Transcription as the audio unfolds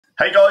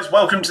Hey guys,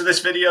 welcome to this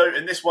video.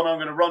 In this one I'm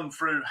going to run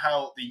through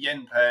how the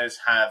yen pairs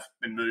have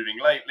been moving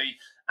lately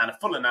and a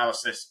full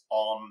analysis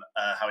on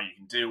how you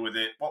can deal with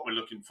it, what we're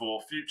looking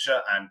for,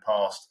 future and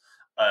past,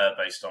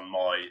 based on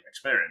my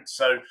experience.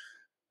 So,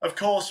 of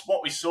course,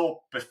 what we saw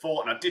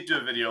before, and I did do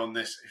a video on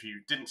this, if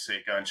you didn't see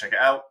it, go and check it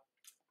out.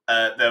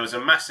 There was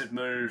a massive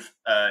move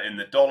in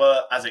the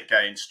dollar. As it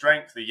gained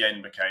strength, the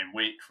yen became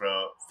weak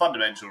for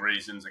fundamental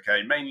reasons,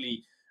 okay,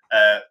 mainly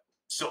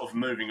sort of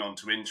moving on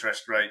to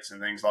interest rates and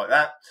things like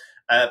that.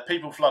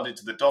 People flooded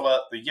to the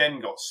dollar. The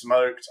yen got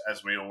smoked,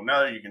 as we all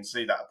know. You can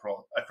see that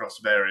across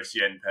various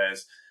yen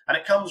pairs. And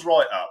it comes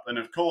right up. And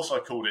of course, I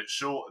called it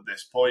short at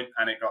this point,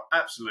 and it got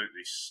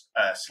absolutely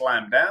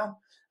slammed down.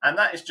 And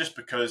that is just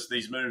because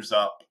these moves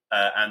up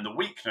and the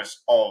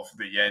weakness of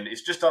the yen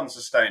is just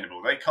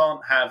unsustainable. They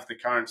can't have the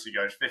currency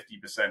go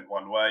 50%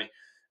 one way.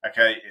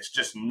 Okay, it's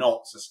just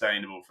not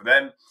sustainable for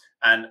them.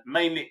 And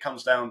mainly it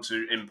comes down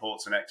to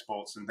imports and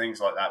exports and things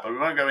like that. But we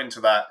won't go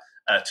into that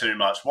too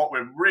much. What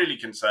we're really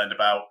concerned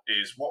about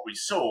is what we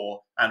saw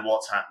and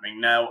what's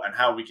happening now and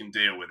how we can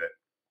deal with it.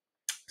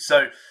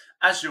 So,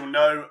 as you'll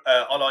know,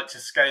 I like to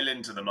scale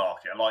into the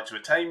market. I like to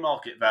attain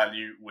market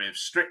value with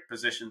strict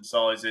position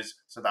sizes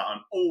so that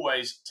I'm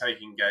always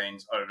taking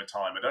gains over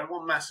time. I don't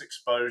want mass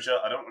exposure.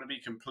 I don't want to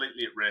be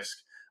completely at risk.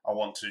 I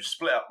want to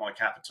split up my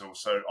capital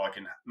so I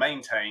can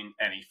maintain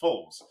any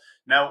falls.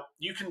 Now,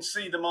 you can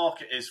see the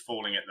market is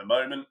falling at the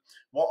moment.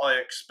 What I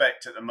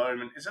expect at the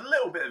moment is a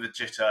little bit of a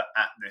jitter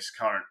at this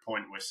current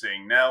point we're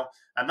seeing now,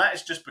 and that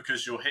is just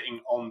because you're hitting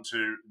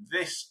onto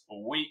this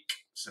weak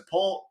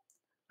support,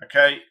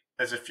 okay?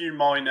 There's a few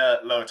minor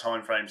lower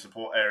time frame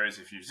support areas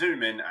if you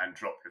zoom in and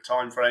drop your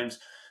time frames,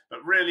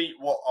 but really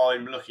what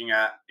I'm looking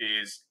at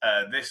is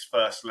this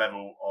first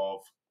level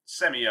of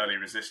semi-early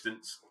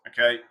resistance,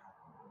 okay?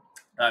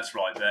 That's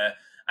right there.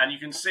 And you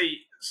can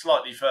see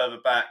slightly further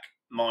back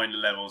minor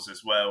levels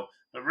as well.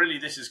 But really,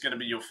 this is going to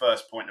be your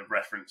first point of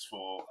reference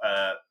for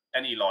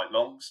any light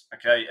longs,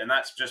 okay? And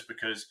that's just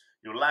because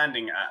you're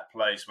landing at a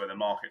place where the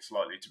market's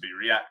likely to be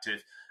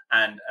reactive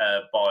and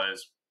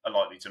buyers are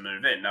likely to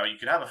move in. Now, you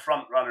could have a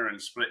front runner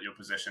and split your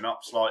position up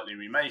slightly.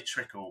 We may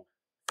trickle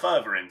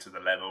further into the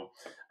level.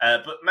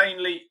 But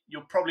mainly,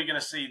 you're probably going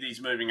to see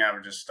these moving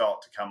averages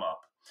start to come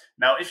up.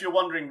 Now, if you're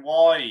wondering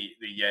why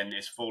the yen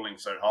is falling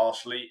so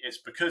harshly, it's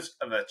because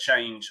of a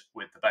change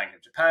with the Bank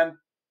of Japan.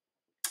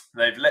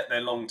 They've let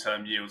their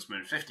long-term yields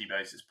move 50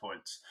 basis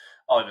points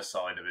either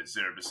side of its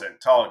 0%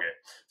 target.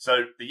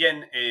 So the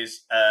yen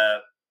is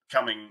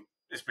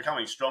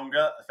becoming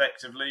stronger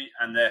effectively,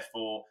 and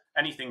therefore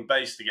anything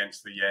based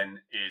against the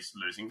yen is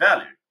losing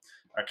value.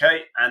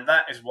 Okay, and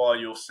that is why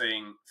you're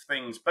seeing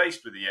things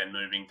based with the yen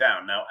moving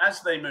down. Now,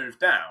 as they move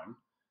down,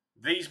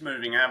 these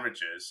moving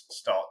averages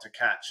start to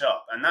catch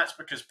up, and that's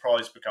because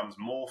price becomes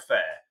more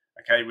fair.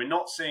 Okay, we're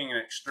not seeing an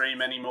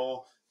extreme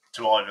anymore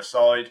to either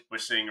side. We're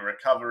seeing a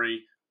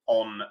recovery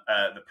on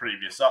the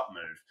previous up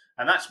move,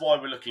 and that's why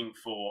we're looking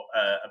for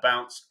a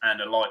bounce and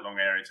a light long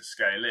area to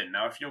scale in.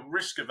 Now, if you're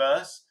risk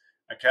averse,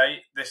 okay,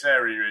 this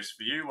area is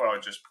for you, where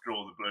I just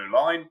draw the blue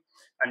line,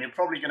 and you're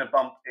probably going to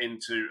bump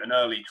into an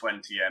early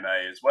 20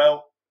 MA as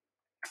well,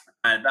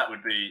 and that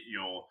would be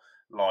your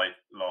light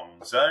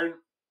long zone.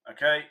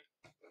 Okay.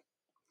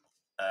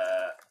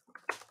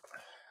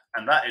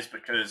 And that is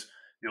because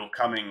you're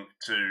coming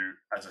to,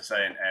 as I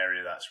say, an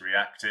area that's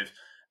reactive.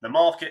 The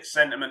market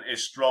sentiment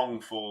is strong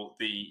for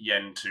the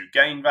yen to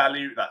gain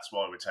value. That's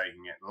why we're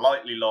taking it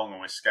lightly long and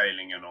we're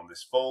scaling in on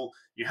this fall.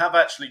 You have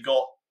actually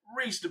got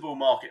reasonable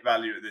market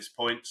value at this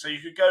point. So you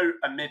could go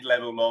a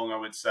mid-level long, I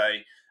would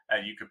say.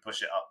 You could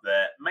push it up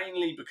there,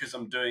 mainly because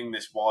I'm doing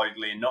this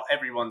widely and not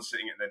everyone's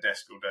sitting at their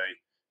desk all day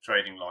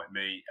trading like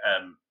me.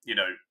 You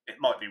know, it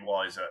might be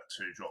wiser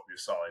to drop your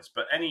size,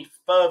 but any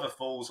further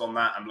falls on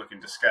that, I'm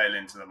looking to scale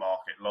into the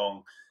market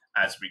long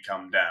as we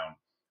come down.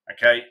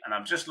 Okay, and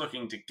I'm just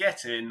looking to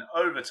get in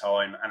over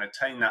time and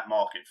attain that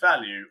market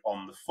value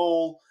on the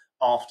fall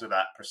after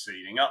that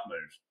preceding up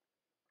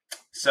move.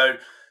 So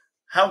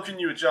how can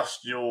you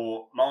adjust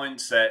your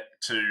mindset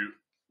to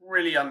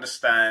really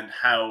understand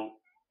how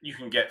you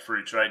can get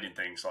through trading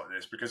things like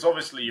this? Because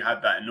obviously you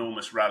had that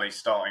enormous rally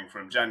starting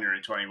from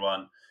January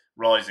 21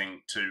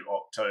 rising to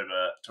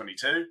October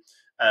 22.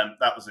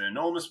 That was an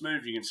enormous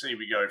move. You can see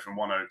we go from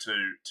 102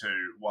 to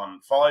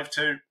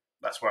 152.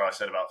 That's where I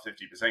said about 50%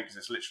 because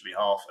it's literally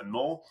half and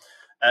more.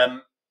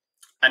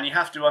 And you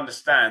have to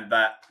understand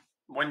that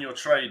when you're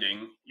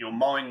trading, your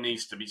mind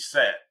needs to be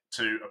set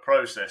to a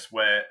process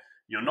where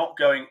you're not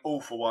going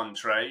all for one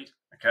trade.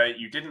 Okay,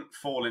 you didn't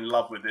fall in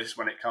love with this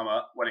when it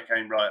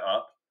came right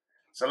up.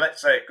 So let's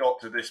say it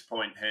got to this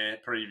point here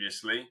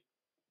previously,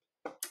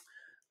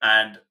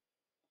 and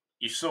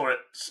you saw it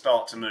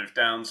start to move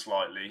down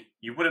slightly.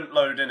 You wouldn't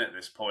load in at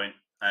this point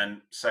and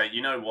say,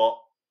 you know what,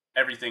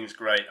 everything's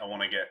great, I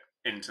want to get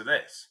into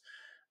this.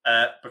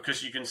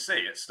 Because you can see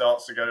it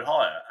starts to go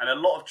higher. And a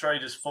lot of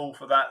traders fall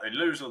for that. They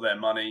lose all their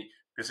money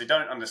because they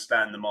don't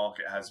understand the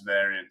market has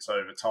variance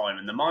over time.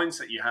 And the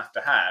mindset you have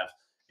to have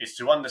is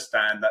to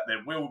understand that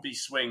there will be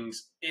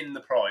swings in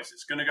the price.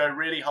 It's going to go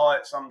really high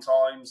at some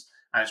times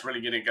and it's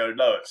really going to go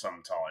low at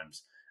some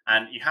times.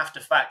 And you have to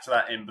factor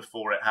that in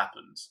before it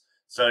happens.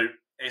 So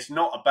it's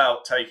not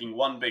about taking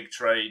one big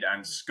trade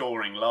and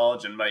scoring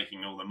large and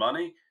making all the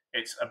money.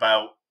 It's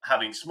about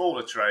having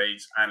smaller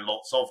trades and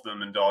lots of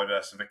them and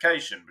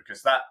diversification,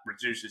 because that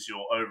reduces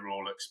your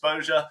overall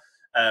exposure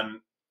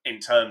in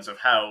terms of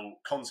how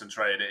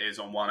concentrated it is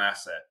on one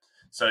asset.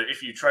 So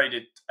if you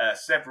traded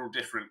several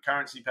different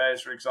currency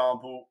pairs, for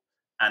example,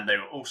 and they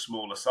were all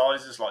smaller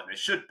sizes like they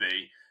should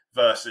be,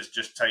 versus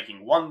just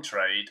taking one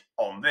trade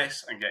on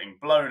this and getting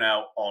blown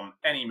out on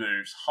any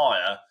moves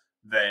higher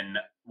than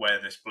where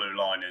this blue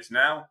line is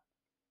now,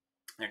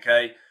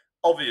 okay,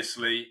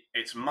 obviously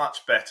it's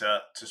much better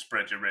to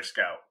spread your risk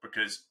out,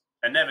 because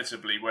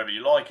inevitably, whether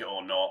you like it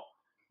or not,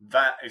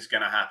 that is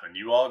going to happen.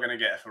 You are going to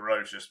get a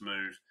ferocious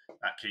move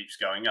that keeps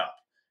going up.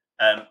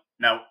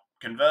 Now,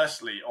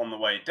 conversely, on the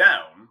way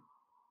down,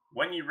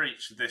 when you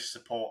reach this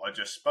support I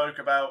just spoke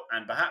about,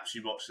 and perhaps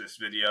you watch this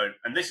video,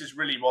 and this is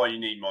really why you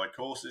need my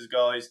courses,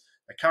 guys.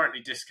 They're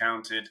currently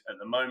discounted at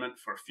the moment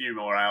for a few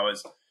more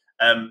hours.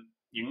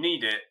 You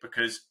need it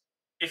because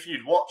if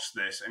you'd watched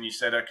this and you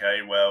said, okay,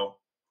 well,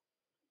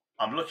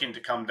 I'm looking to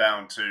come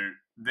down to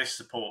this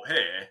support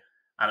here,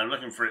 and I'm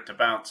looking for it to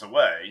bounce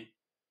away,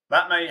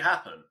 that may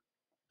happen.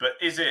 But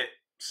is it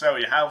sell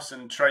your house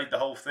and trade the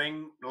whole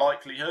thing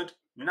likelihood?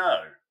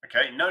 No.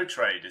 Okay, no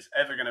trade is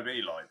ever going to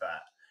be like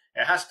that.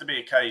 It has to be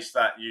a case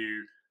that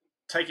you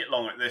take it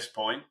long at this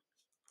point,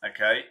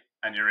 okay,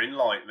 and you're in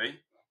lightly,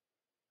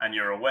 and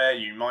you're aware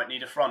you might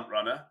need a front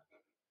runner,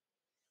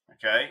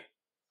 okay,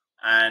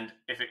 and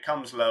if it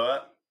comes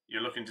lower,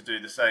 you're looking to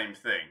do the same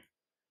thing,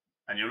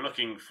 and you're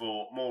looking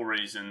for more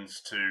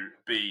reasons to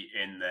be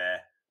in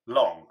there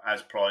long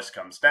as price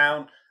comes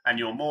down, and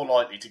you're more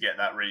likely to get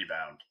that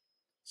rebound.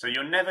 So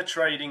you're never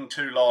trading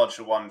too large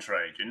for one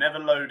trade. You're never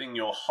loading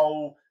your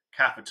whole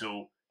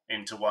capital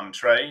into one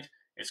trade.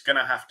 It's going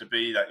to have to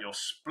be that you're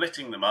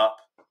splitting them up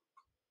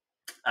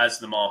as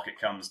the market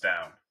comes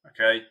down,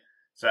 okay?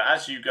 So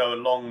as you go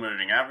along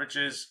moving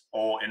averages,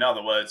 or in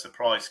other words, the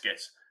price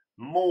gets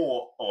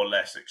more or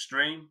less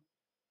extreme,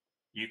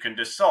 you can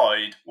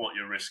decide what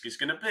your risk is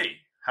going to be.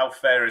 How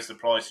fair is the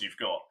price you've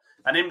got?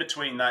 And in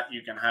between that,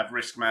 you can have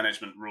risk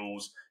management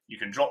rules. You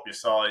can drop your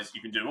size.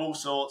 You can do all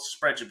sorts,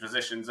 spread your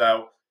positions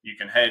out. You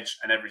can hedge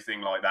and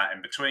everything like that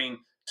in between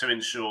to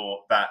ensure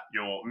that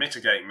you're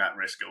mitigating that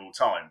risk at all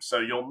times. So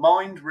your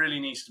mind really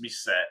needs to be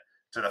set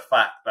to the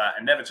fact that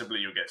inevitably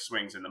you'll get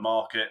swings in the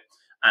market.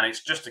 And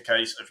it's just a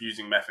case of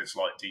using methods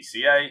like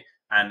DCA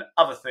and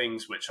other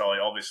things, which I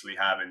obviously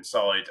have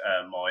inside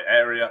my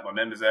area, my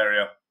members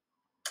area,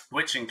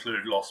 which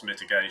include loss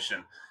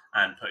mitigation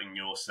and putting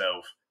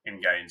yourself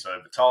in gains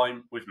over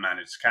time with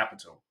managed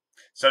capital.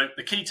 So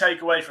the key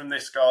takeaway from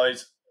this,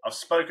 guys, I've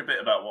spoke a bit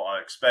about what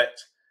I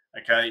expect,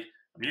 okay?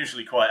 I'm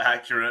usually quite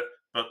accurate,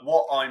 but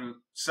what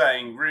I'm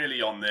saying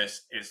really on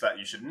this is that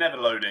you should never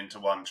load into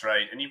one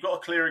trade, and you've got a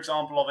clear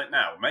example of it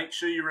now. Make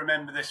sure you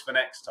remember this for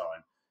next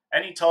time.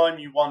 Anytime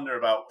you wonder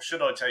about,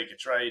 should I take a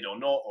trade or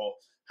not, or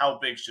how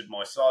big should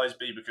my size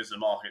be because the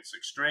market's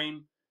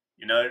extreme,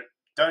 you know,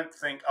 don't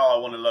think, oh, I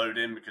want to load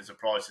in because the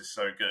price is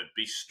so good.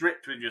 Be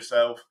strict with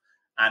yourself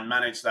and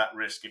manage that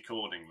risk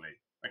accordingly,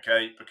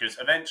 okay? Because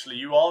eventually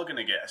you are going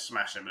to get a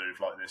smasher move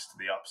like this to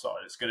the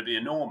upside. It's going to be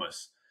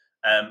enormous,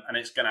 and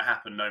it's going to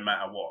happen no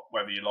matter what,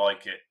 whether you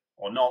like it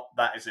or not.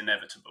 That is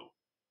inevitable,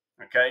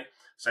 okay?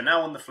 So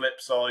now on the flip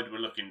side, we're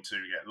looking to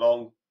get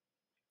long,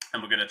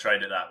 and we're going to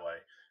trade it that way.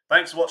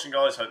 Thanks for watching,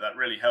 guys. Hope that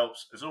really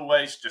helps. As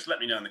always, just let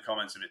me know in the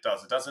comments if it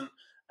does or doesn't.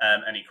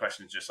 Any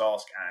questions, just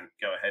ask and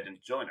go ahead and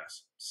join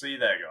us. See you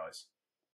there, guys.